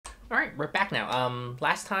Alright, we're back now.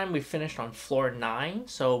 Last time we finished on floor 9,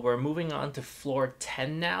 so we're moving on to floor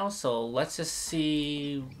 10 now, so let's just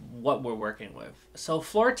see what we're working with. So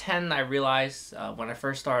floor 10, I realized when I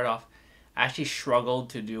first started off, I actually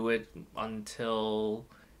struggled to do it until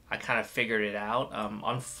I kind of figured it out.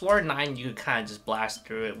 On floor 9, you could kind of just blast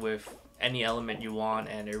through it with any element you want,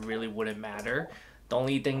 and it really wouldn't matter. The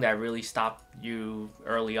only thing that really stopped you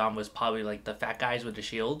early on was probably like the fat guys with the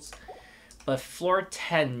shields. But floor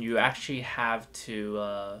 10, you actually have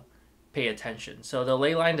to pay attention. So the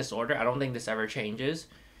ley line disorder, I don't think this ever changes.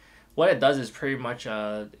 What it does is pretty much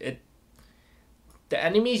the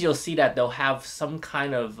enemies, you'll see that they'll have some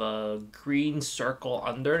kind of green circle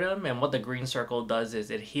under them, and what the green circle does is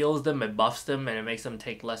it heals them, it buffs them, and it makes them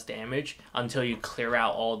take less damage until you clear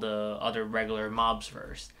out all the other regular mobs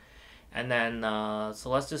first. And then, so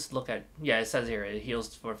let's just look at, yeah, it says here, it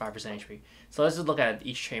heals for 5% HP. So let's just look at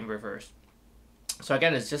each chamber first. So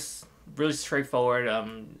again, it's just really straightforward.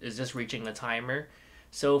 It's just reaching the timer.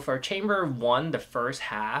 So for chamber 1, the first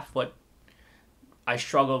half, what I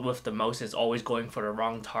struggled with the most is always going for the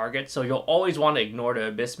wrong target. So you'll always want to ignore the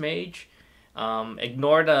Abyss Mage.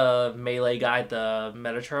 Ignore the melee guy, the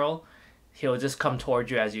Metaturl. He'll just come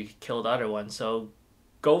towards you as you kill the other one. So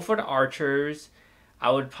go for the archers.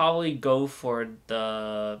 I would probably go for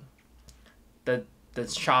the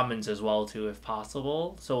shamans as well too, if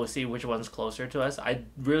possible. So we'll see which one's closer to us. I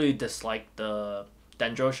really dislike the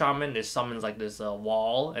Dendro Shaman. It summons like this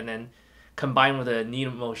wall, and then combined with the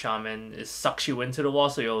Nemo Shaman, it sucks you into the wall.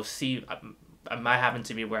 So you'll see, I might happen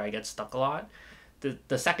to be where I get stuck a lot.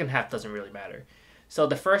 The second half doesn't really matter. So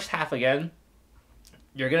the first half, again,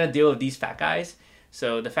 you're gonna deal with these fat guys.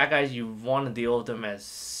 So the fat guys, you want to deal with them as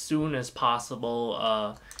soon as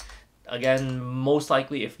possible. Again, most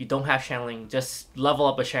likely, if you don't have channeling, just level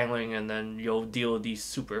up a channeling and then you'll deal with these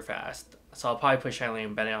super fast. So I'll probably put channeling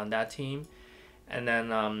and Bennett on that team. And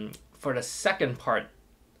then for the second part,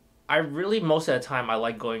 I really, most of the time, I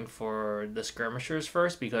like going for the skirmishers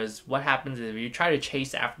first, because what happens is if you try to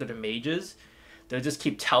chase after the mages, they'll just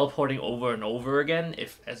keep teleporting over and over again,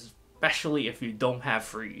 especially if you don't have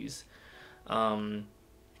freeze. So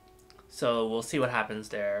we'll see what happens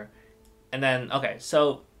there. And then, okay,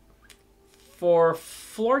 so for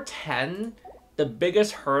floor 10, the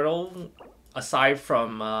biggest hurdle, aside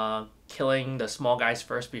from killing the small guys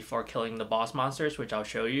first before killing the boss monsters, which I'll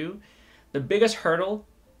show you, the biggest hurdle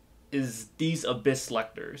is these Abyss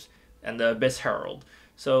Lectors and the Abyss Herald.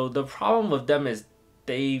 So the problem with them is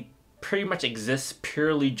they pretty much exist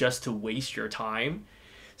purely just to waste your time.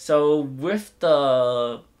 So with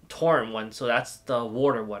the Torrent one, so that's the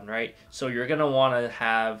water one, right? So you're going to want to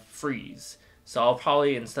have freeze. So I'll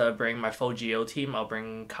probably, instead of bringing my full Geo team, I'll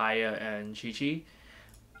bring Kaya and Chi-Chi.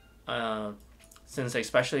 Since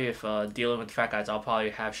especially if dealing with fat guys, I'll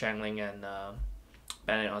probably have Shangling and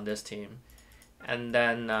Bennett on this team. And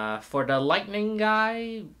then for the lightning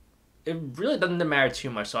guy, it really doesn't matter too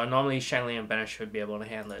much. So normally Shangling and Bennett should be able to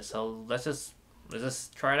handle it. So let's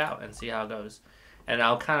just try it out and see how it goes. And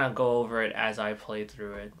I'll kind of go over it as I play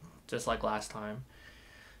through it, just like last time.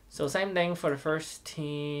 So same thing for the first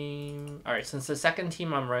team. Alright, since the second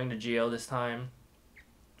team I'm running the Geo this time,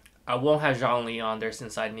 I won't have Zhongli on there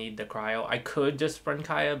since I need the cryo. I could just run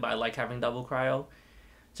Kaya, but I like having double cryo,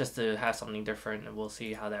 just to have something different, and we'll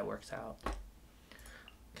see how that works out.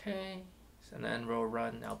 Okay, and then we'll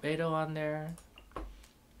run Albedo on there,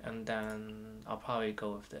 and then I'll probably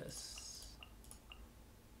go with this.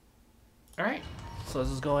 Alright, so let's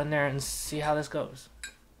just go in there and see how this goes.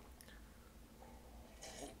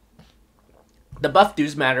 The buff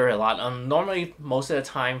does matter a lot. Normally, most of the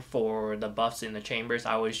time for the buffs in the chambers,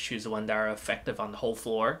 I always choose the ones that are effective on the whole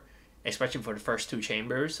floor, especially for the first 2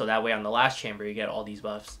 chambers, so that way on the last chamber you get all these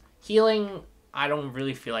buffs. Healing, I don't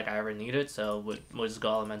really feel like I ever need it, so we'll just go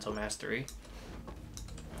Elemental Mastery.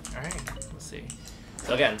 Alright, let's see.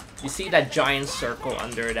 So again, you see that giant circle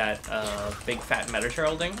under that big fat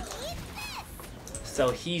Metaturl thing? So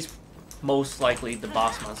he's most likely the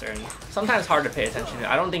boss monster, and sometimes hard to pay attention to.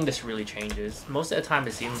 I don't think this really changes. Most of the time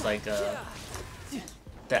it seems like the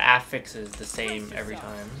affix is the same every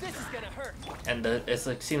time. And it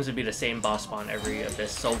like, seems to be the same boss spawn every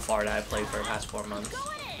Abyss so far that I've played for the past 4 months.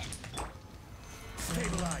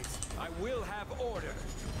 I will have order.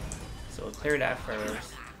 So we'll clear that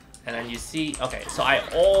first. And then you see, okay, so I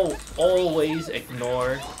always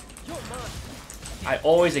ignore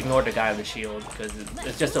the guy with the shield, because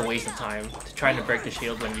it's just a waste of time to trying to break the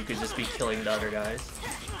shield when you could just be killing the other guys.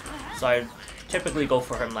 So I typically go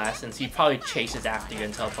for him last, since he probably chases after you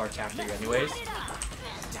and teleports after you anyways.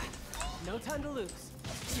 No time to lose.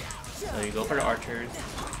 So you go for the archers.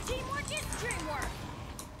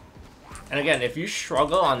 And again, if you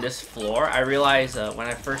struggle on this floor, I realize when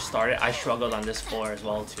I first started, I struggled on this floor as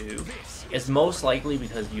well too. It's most likely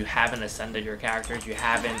because you haven't ascended your characters, you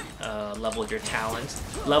haven't leveled your talents.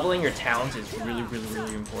 Leveling your talents is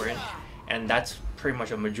really important, and that's pretty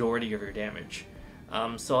much a majority of your damage.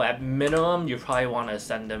 So at minimum, you probably want to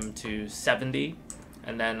ascend them to 70,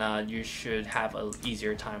 and then you should have an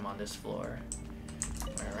easier time on this floor.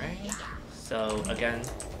 Alright, so again,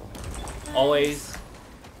 always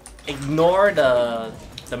ignore the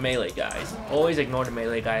melee guys. Always ignore the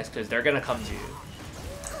melee guys because they're gonna come to you.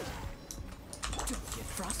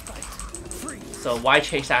 So why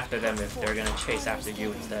chase after them if they're gonna chase after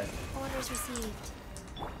you instead? Orders received.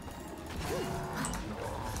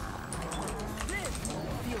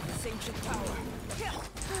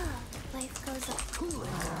 Life goes up.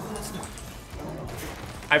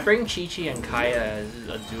 I bring Chi-Chi and Kaya as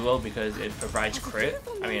a duo because it provides crit.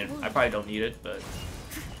 I mean, I probably don't need it, but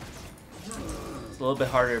it's a little bit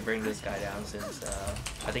harder to bring this guy down since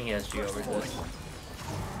I think he has Geo resist.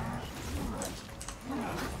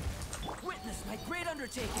 Witness my great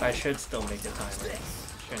undertaking. I should still make the timer.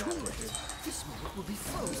 Shouldn't have to. This moment will be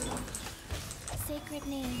frozen. Sacred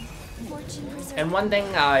name. Fortune preserve. And one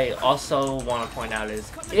thing I also want to point out is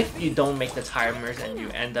if you don't make the timers and you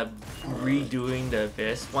end up redoing the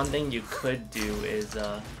Abyss, one thing you could do is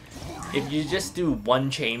if you just do one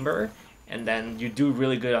chamber and then you do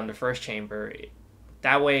really good on the first chamber,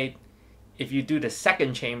 that way if you do the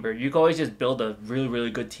second chamber, you can always just build a really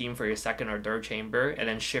good team for your second or third chamber and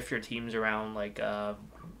then shift your teams around, like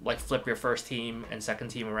flip your first team and second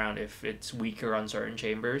team around if it's weaker on certain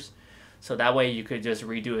chambers. So that way you could just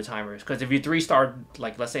redo the timers. Because if you 3-star,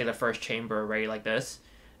 like let's say the first chamber already like this,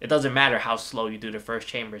 it doesn't matter how slow you do the first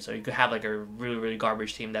chamber. So you could have like a really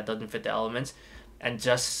garbage team that doesn't fit the elements and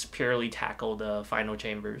just purely tackle the final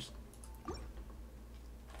chambers.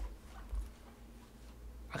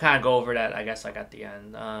 I'll kind of go over that, I guess, like at the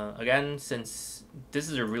end. Again, since this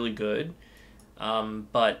is a really good,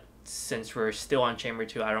 but since we're still on chamber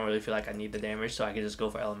 2, I don't really feel like I need the damage, so I can just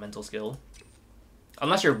go for elemental skill.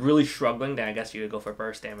 Unless you're really struggling, then I guess you could go for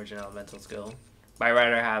burst damage and elemental skill. But I'd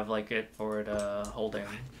rather have like it for the holding.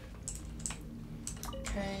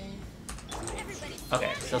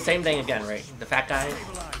 Okay, so same thing again, right? The fat guy.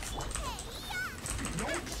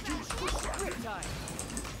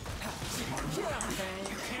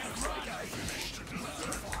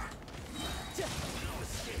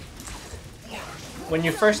 When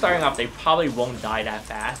you're first starting off, they probably won't die that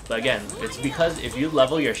fast. But again, it's because if you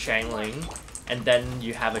level your Shangling, and then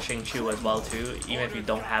you have a Xingqiu as well too, even if you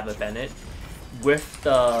don't have a Bennett, with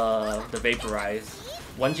the Vaporize,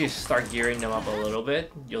 once you start gearing them up a little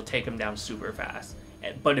bit, you'll take them down super fast.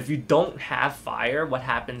 But if you don't have fire, what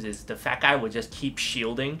happens is the fat guy will just keep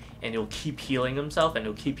shielding, and he'll keep healing himself, and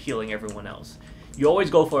he'll keep healing everyone else. You always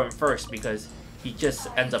go for him first because he just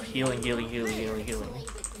ends up healing.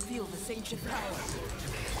 Feel this ancient power.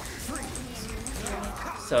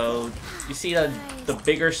 So you see the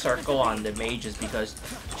bigger circle on the mage is because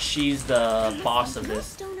she's the boss of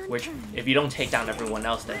this, which if you don't take down everyone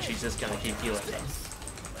else, then she's just gonna keep healing them.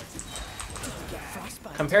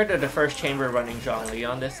 Compared to the first chamber running Zhongli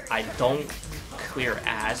on this, I don't clear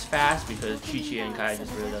as fast because Chi-Chi and Kai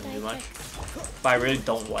just really doesn't do much. But I really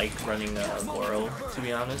don't like running Goro, to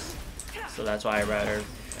be honest. So that's why I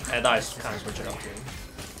thought I'd kind of switch it up here.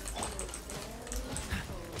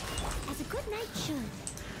 As a good night should.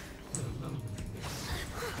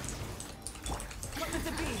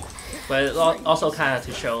 But it also kind of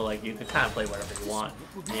to show like you can kind of play whatever you want,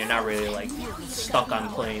 and you're not really like stuck on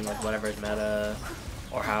playing like whatever is meta,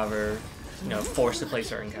 or however, you know, forced to play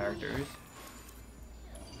certain characters.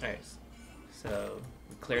 Alright, so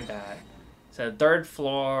we cleared that. So third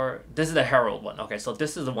floor, this is the Herald one. Okay, so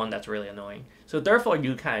this is the one that's really annoying. So third floor,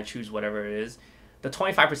 you kind of choose whatever it is. The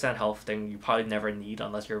 25% health thing you probably never need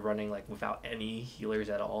unless you're running like without any healers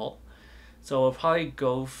at all. So we'll probably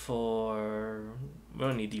go for... we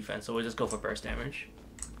don't need defense, so we'll just go for burst damage.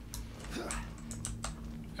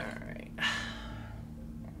 Alright.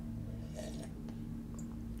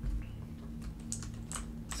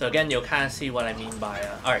 So again, you'll kind of see what I mean by...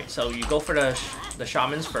 alright, so you go for the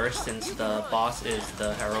shamans first since the boss is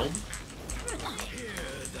the Herald.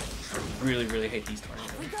 I really hate these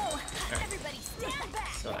tornadoes. Right.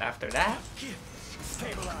 So after that...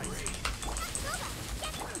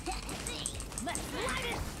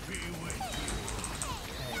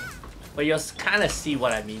 But you'll kind of see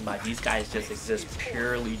what I mean by these guys just exist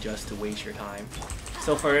purely just to waste your time.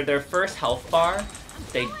 So for their first health bar,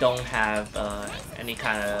 they don't have any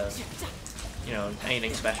kind of, you know,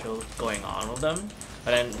 anything special going on with them.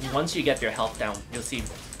 But then once you get your health down, you'll see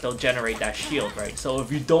they'll generate that shield, right? So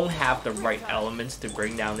if you don't have the right elements to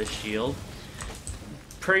bring down the shield,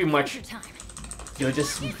 pretty much you'll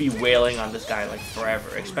just be wailing on this guy like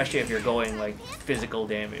forever, especially if you're going like physical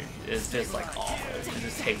damage. It's just like awful. It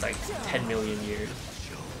just takes like 10 million years.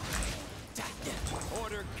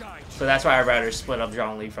 So that's why I'd rather split up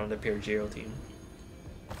Zhongli from the Pure Geo team.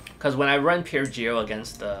 Because when I run Pure Geo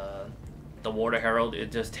against the Water Herald,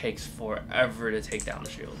 it just takes forever to take down the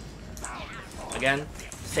shield. Again,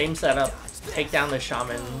 same setup. Take down the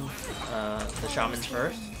shaman, the shamans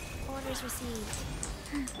first. Orders received.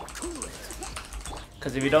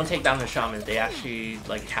 Because if you don't take down the shamans, they actually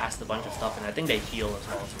like cast a bunch of stuff, and I think they heal as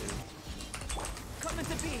well too. Coming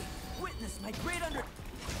to be. Witness my great under.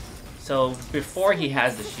 So before he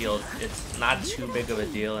has the shield, it's not too big of a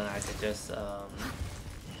deal, and I could just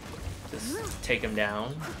take him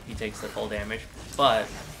down. He takes the full damage, but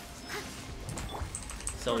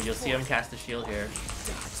so you'll see him cast the shield here.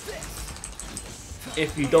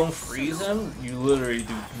 If you don't freeze him, you literally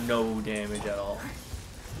do no damage at all.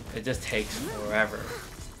 It just takes forever.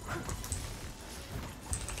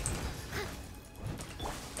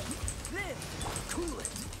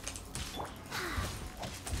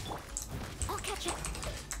 I'll catch it.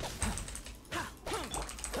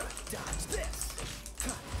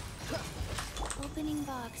 Opening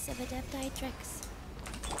box of Adepti tricks.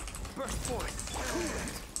 Burst force.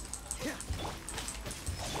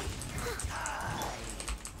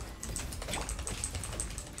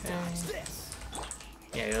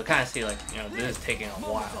 Yeah, you'll kind of see like, you know, this is taking a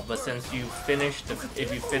while, but since you finished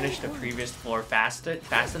if you finish the previous floor fast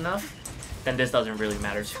enough, then this doesn't really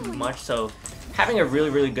matter too much. So having a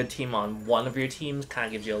really good team on one of your teams kind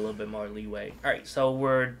of gives you a little bit more leeway. Alright, so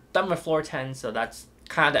we're done with floor 10, so that's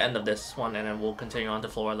kind of the end of this one, and then we'll continue on to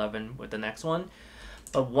floor 11 with the next one.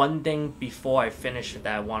 But one thing before I finish that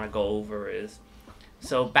I want to go over is,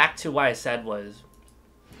 so back to what I said was,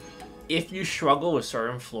 if you struggle with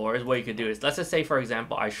certain floors, what you could do is, let's just say for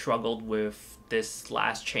example I struggled with this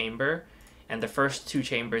last chamber, and the first 2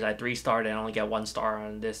 chambers I 3-starred and I only get 1 star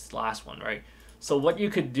on this last one, right? So what you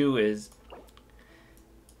could do is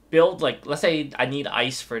build, like, let's say I need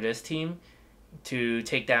ice for this team to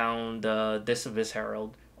take down this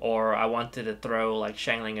Herald, or I wanted to throw like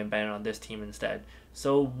Shangling and Ben on this team instead.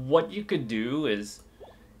 So what you could do is,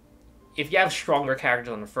 if you have stronger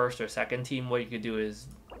characters on the first or second team, what you could do is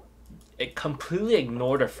completely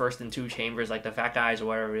ignore the first and 2 chambers, like the fat guys or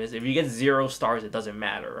whatever it is. If you get 0 stars, it doesn't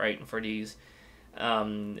matter, right? For these,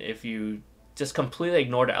 if you just completely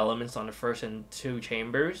ignore the elements on the first and 2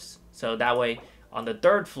 chambers, so that way on the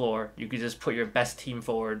 3rd floor, you could just put your best team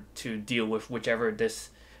forward to deal with whichever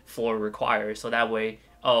this floor requires. So that way,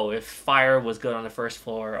 oh, if fire was good on the first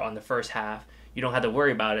floor on the first half, you don't have to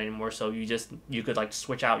worry about it anymore. So you could like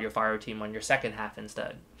switch out your fire team on your second half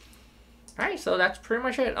instead. Alright, so that's pretty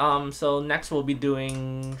much it. So next we'll be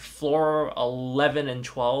doing floor 11 and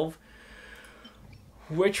 12,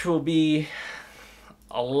 which will be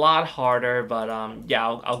a lot harder, but yeah,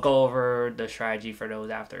 I'll go over the strategy for those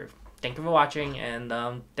after. Thank you for watching,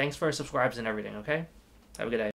 and thanks for subscribes and everything, okay? Have a good day.